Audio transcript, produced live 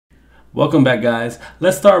Welcome back, guys.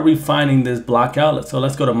 Let's start refining this block outlet. So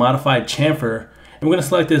let's go to Modify Chamfer, and we're going to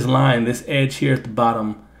select this line, this edge here at the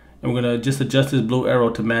bottom, and we're going to just adjust this blue arrow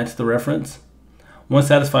to match the reference. Once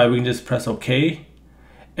satisfied, we can just press OK,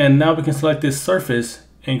 and now we can select this surface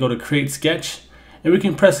and go to Create Sketch, and we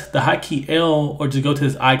can press the hotkey L or just go to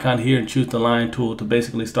this icon here and choose the line tool to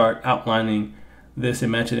basically start outlining this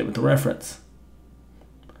and matching it with the reference.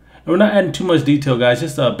 And we're not adding too much detail, guys,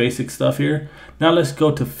 just basic stuff here. Now let's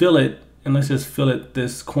go to fillet, and let's just fillet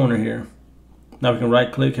this corner here. Now we can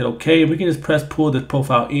right click, hit OK, and we can just pull this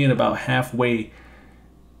profile in about halfway.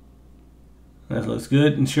 That looks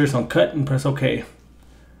good. Ensure it's on cut and press OK.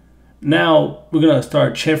 Now we're going to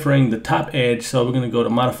start chamfering the top edge, so we're going to go to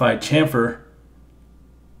Modify Chamfer.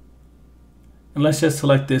 And let's just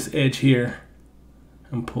select this edge here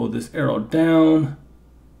and pull this arrow down.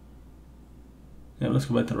 Now let's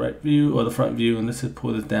go back to the right view or the front view, and let's just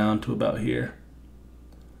pull this down to about here.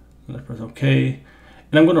 And let's press OK.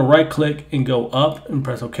 And I'm going to right click and go up and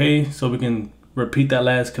press OK, so we can repeat that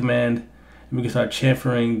last command and we can start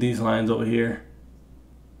chamfering these lines over here.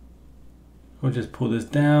 We'll just pull this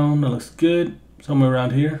down. That looks good, somewhere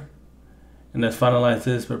around here. And let's finalize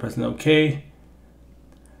this by pressing OK.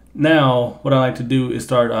 Now what I like to do is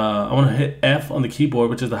start, I want to hit F on the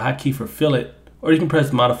keyboard, which is the hotkey for fillet, or you can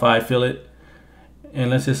press Modify Fillet. And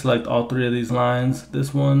let's just select all three of these lines,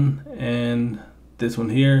 this one and this one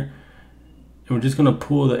here. And we're just gonna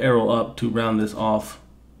pull the arrow up to round this off.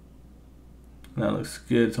 That looks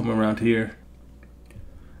good, somewhere around here.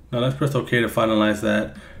 Now let's press OK to finalize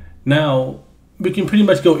that. Now we can pretty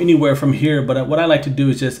much go anywhere from here, but what I like to do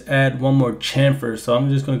is just add one more chamfer. So I'm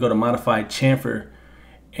just gonna go to Modify Chamfer,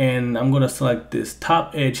 and I'm gonna select this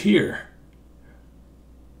top edge here.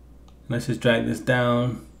 Let's just drag this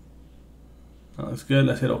down. That looks good.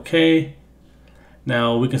 Let's hit OK.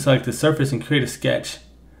 Now we can select the surface and create a sketch.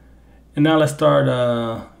 And now let's start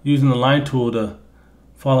using the line tool to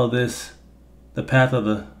follow the path of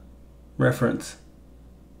the reference.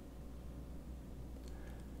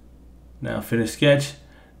 Now finish sketch.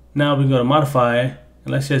 Now we can go to Modify, and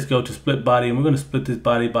let's just go to Split Body, and we're going to split this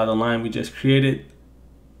body by the line we just created.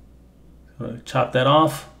 So chop that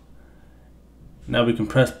off. Now we can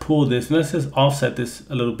press pull this, and let's just offset this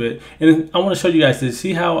a little bit. And I want to show you guys this.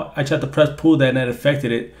 See how I tried to press pull that and that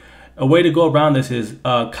affected it? A way to go around this is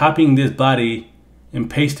copying this body and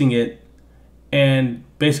pasting it, and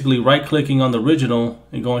basically right clicking on the original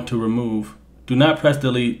and going to remove. Do not press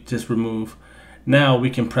delete, just remove. Now we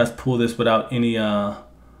can press pull this without any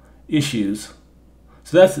issues.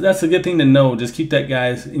 So that's a good thing to know. Just keep that,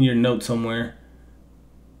 guys, in your notes somewhere.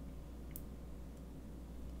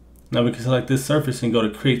 Now we can select this surface and go to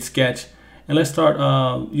Create Sketch, and let's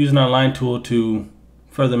start using our line tool to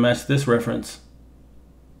further match this reference.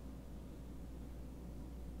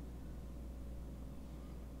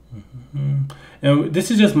 And this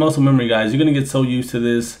is just muscle memory, guys. You're gonna get so used to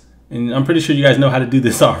this, and I'm pretty sure you guys know how to do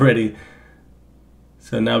this already.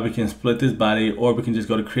 So now we can split this body, or we can just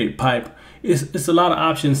go to Create Pipe. It's a lot of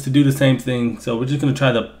options to do the same thing, so we're just gonna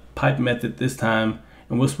try the pipe method this time,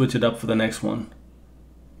 and we'll switch it up for the next one.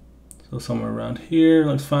 So somewhere around here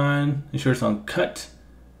looks fine. Ensure it's on cut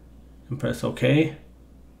and press OK.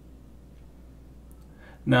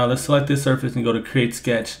 Now let's select this surface and go to Create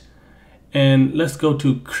Sketch, and let's go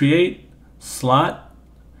to Create Slot,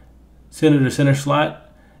 center to center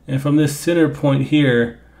slot, and from this center point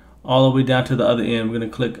here all the way down to the other end, we're going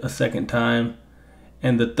to click a second time,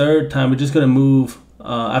 and the third time we're just going to move.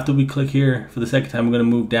 After we click here for the second time, we're going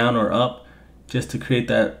to move down or up just to create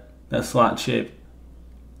that slot shape.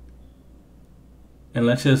 And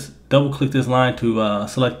let's just double click this line to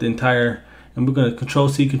select the entire, and we're going to Control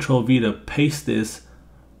C, Control V to paste this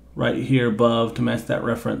right here above to match that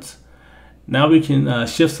reference. Now we can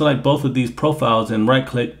shift select both of these profiles and right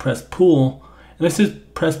click, press pull, and let's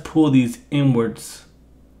just press pull these inwards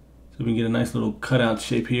so we can get a nice little cutout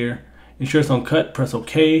shape here. Ensure it's on cut, press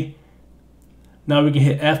OK. Now we can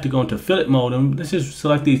hit F to go into fillet mode, and let's just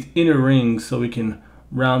select these inner rings so we can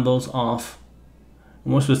round those off.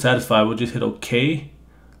 And once we're satisfied, we'll just hit OK,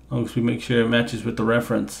 as long as we make sure it matches with the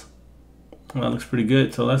reference. Well, that looks pretty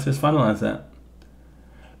good, so let's just finalize that.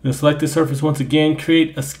 We're going to select this surface once again,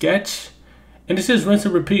 create a sketch, and this is rinse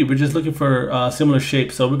and repeat. We're just looking for similar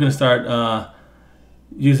shapes, so we're going to start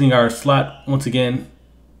using our slot once again.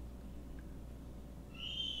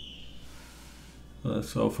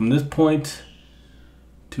 So from this point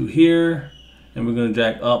to here, and we're going to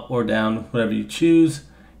drag up or down, whatever you choose.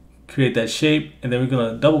 Create that shape, and then we're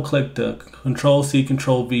going to double click to Control C,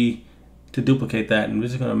 Control V to duplicate that, and we're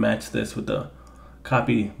just going to match this with the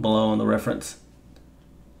copy below on the reference.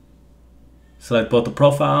 Select both the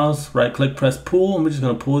profiles, right click, press pull, and we're just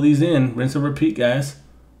going to pull these in. Rinse and repeat, guys.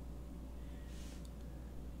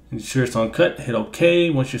 Ensure it's on cut, hit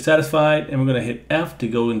OK once you're satisfied, and we're going to hit F to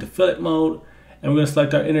go into fillet mode, and we're going to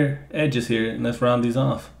select our inner edges here, and let's round these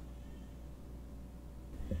off.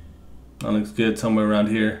 That looks good somewhere around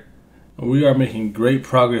here. We are making great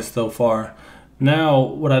progress so far. Now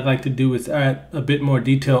what I'd like to do is add a bit more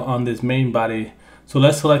detail on this main body. So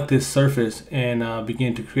let's select this surface and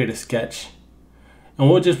begin to create a sketch. And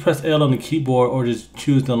we'll just press L on the keyboard or just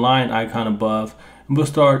choose the line icon above, and we'll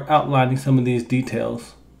start outlining some of these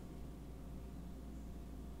details.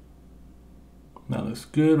 That looks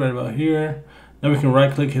good right about here. Now we can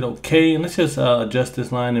right click, hit OK, and let's just adjust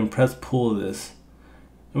this line and press pull this.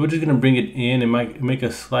 And we're just going to bring it in and make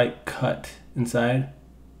a slight cut inside.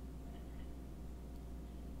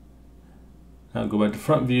 Now go back to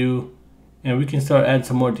front view, and we can start adding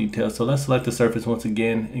some more details. So let's select the surface once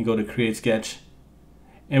again and go to create sketch.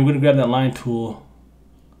 And we're going to grab that line tool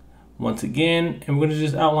once again, and we're going to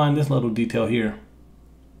just outline this little detail here.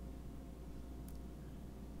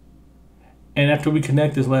 And after we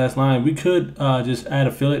connect this last line, we could just add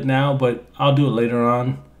a fillet now, but I'll do it later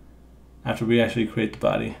on after we actually create the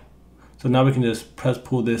body. So now we can just press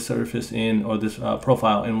pull this surface in, or this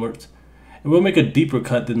profile inwards, and we'll make a deeper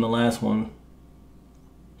cut than the last one,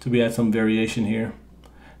 so we add some variation here.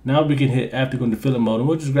 Now we can hit F to go into fillet mode, and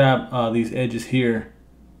we'll just grab these edges here,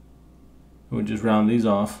 and we'll just round these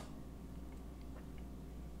off.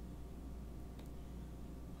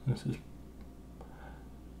 Let's just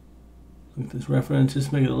look at this reference,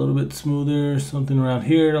 just make it a little bit smoother, something around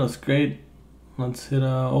here. That's great. Let's hit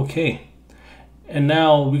OK. And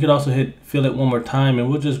now we could also hit fillet one more time, and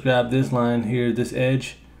we'll just grab this line here, this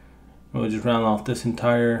edge, and we'll just round off this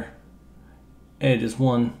entire edge as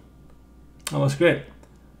one. Oh, that's great.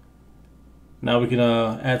 Now we can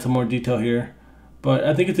add some more detail here, but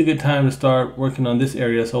I think it's a good time to start working on this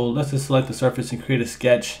area. So let's just select the surface and create a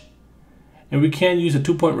sketch. And we can use a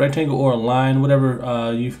 2-point rectangle or a line,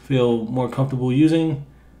 whatever you feel more comfortable using.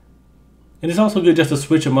 And it's also good just to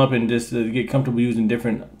switch them up and just to get comfortable using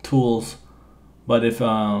different tools. But if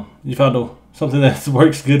you found something that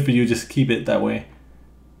works good for you, just keep it that way.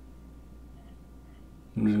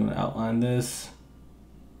 I'm just going to outline this,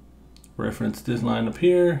 reference this line up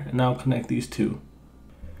here, and now connect these two.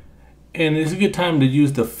 And it's a good time to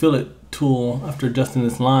use the fillet tool after adjusting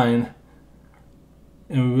this line.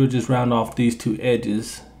 And we'll just round off these two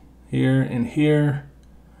edges here and here.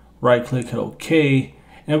 Right click, hit OK.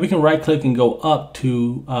 And we can right click and go up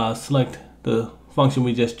to select the function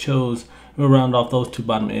we just chose. We'll round off those two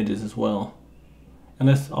bottom edges as well. And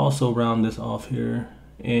let's also round this off here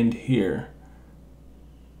and here.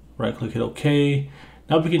 Right click, hit OK.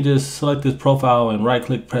 Now we can just select this profile and right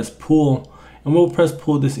click, press pull. And we'll press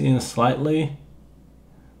pull this in slightly.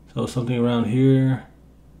 So something around here.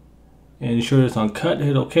 And ensure it's on cut,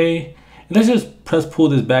 hit OK. And let's just press pull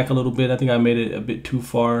this back a little bit. I think I made it a bit too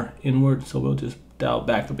far inward, so we'll just dial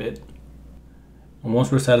back a bit. And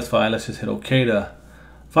once we're satisfied, let's just hit OK to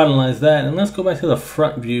finalize that. And let's go back to the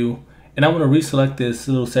front view, and I want to reselect this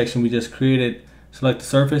little section we just created. Select the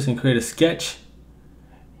surface and create a sketch.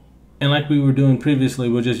 And like we were doing previously,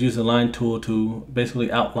 we'll just use the line tool to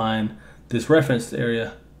basically outline this reference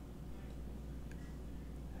area.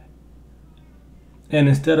 And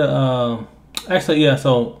instead of actually, yeah,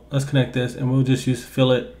 so let's connect this, and we'll just use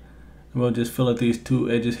fillet, and we'll just fillet these two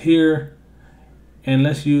edges here. And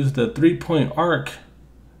let's use the 3-point arc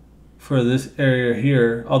for this area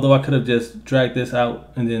here, although I could have just dragged this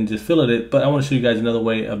out and then just fillet it, but I want to show you guys another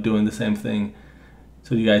way of doing the same thing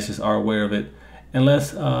so you guys just are aware of it. And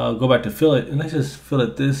let's go back to fillet, and let's just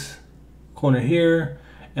fillet this corner here,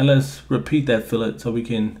 and let's repeat that fillet so we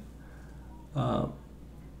can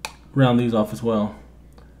round these off as well.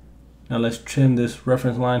 Now let's trim this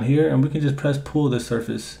reference line here, and we can just press pull this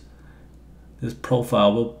surface, this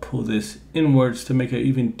profile. We'll pull this inwards to make an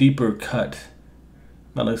even deeper cut.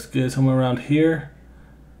 That looks good somewhere around here.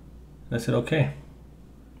 Let's hit OK.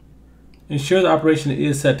 Ensure the operation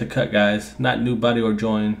is set to cut, guys, not new body or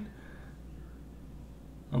join.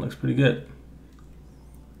 That looks pretty good.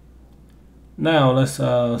 Now let's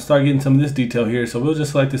start getting some of this detail here. So we'll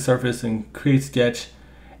just select the surface and create sketch.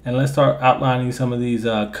 And let's start outlining some of these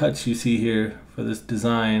cuts you see here for this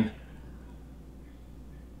design.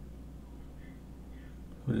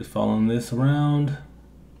 We're just following this around.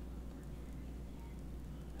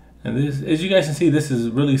 And this, as you guys can see, this is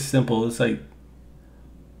really simple. It's like,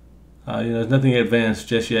 there's nothing advanced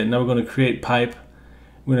just yet. Now we're going to create pipe.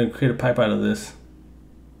 We're going to create a pipe out of this.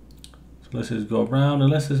 So let's just go around, and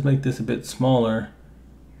let's just make this a bit smaller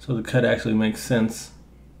so the cut actually makes sense.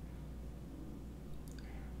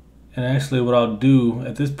 And actually what I'll do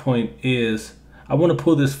at this point is I want to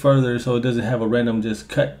pull this further so it doesn't have a random just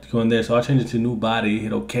cut going there. So I'll change it to new body,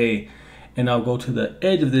 hit OK, and I'll go to the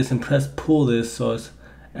edge of this and press pull this so it's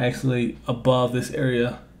actually above this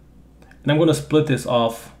area. And I'm going to split this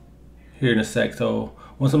off here in a sec. So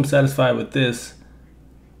once I'm satisfied with this,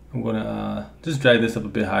 I'm going to just drag this up a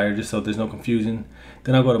bit higher just so there's no confusion.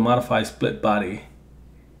 Then I'll go to modify split body.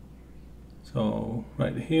 So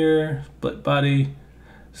right here, split body,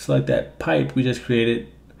 select that pipe we just created.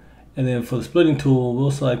 And then for the splitting tool,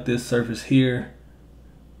 we'll select this surface here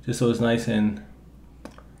just so it's nice and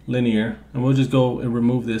linear. And we'll just go and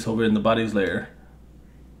remove this over in the bodies layer.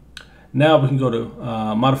 Now we can go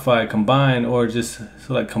to modify combine, or just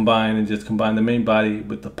select combine and just combine the main body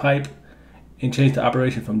with the pipe and change the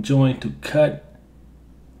operation from join to cut,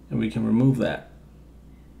 and we can remove that.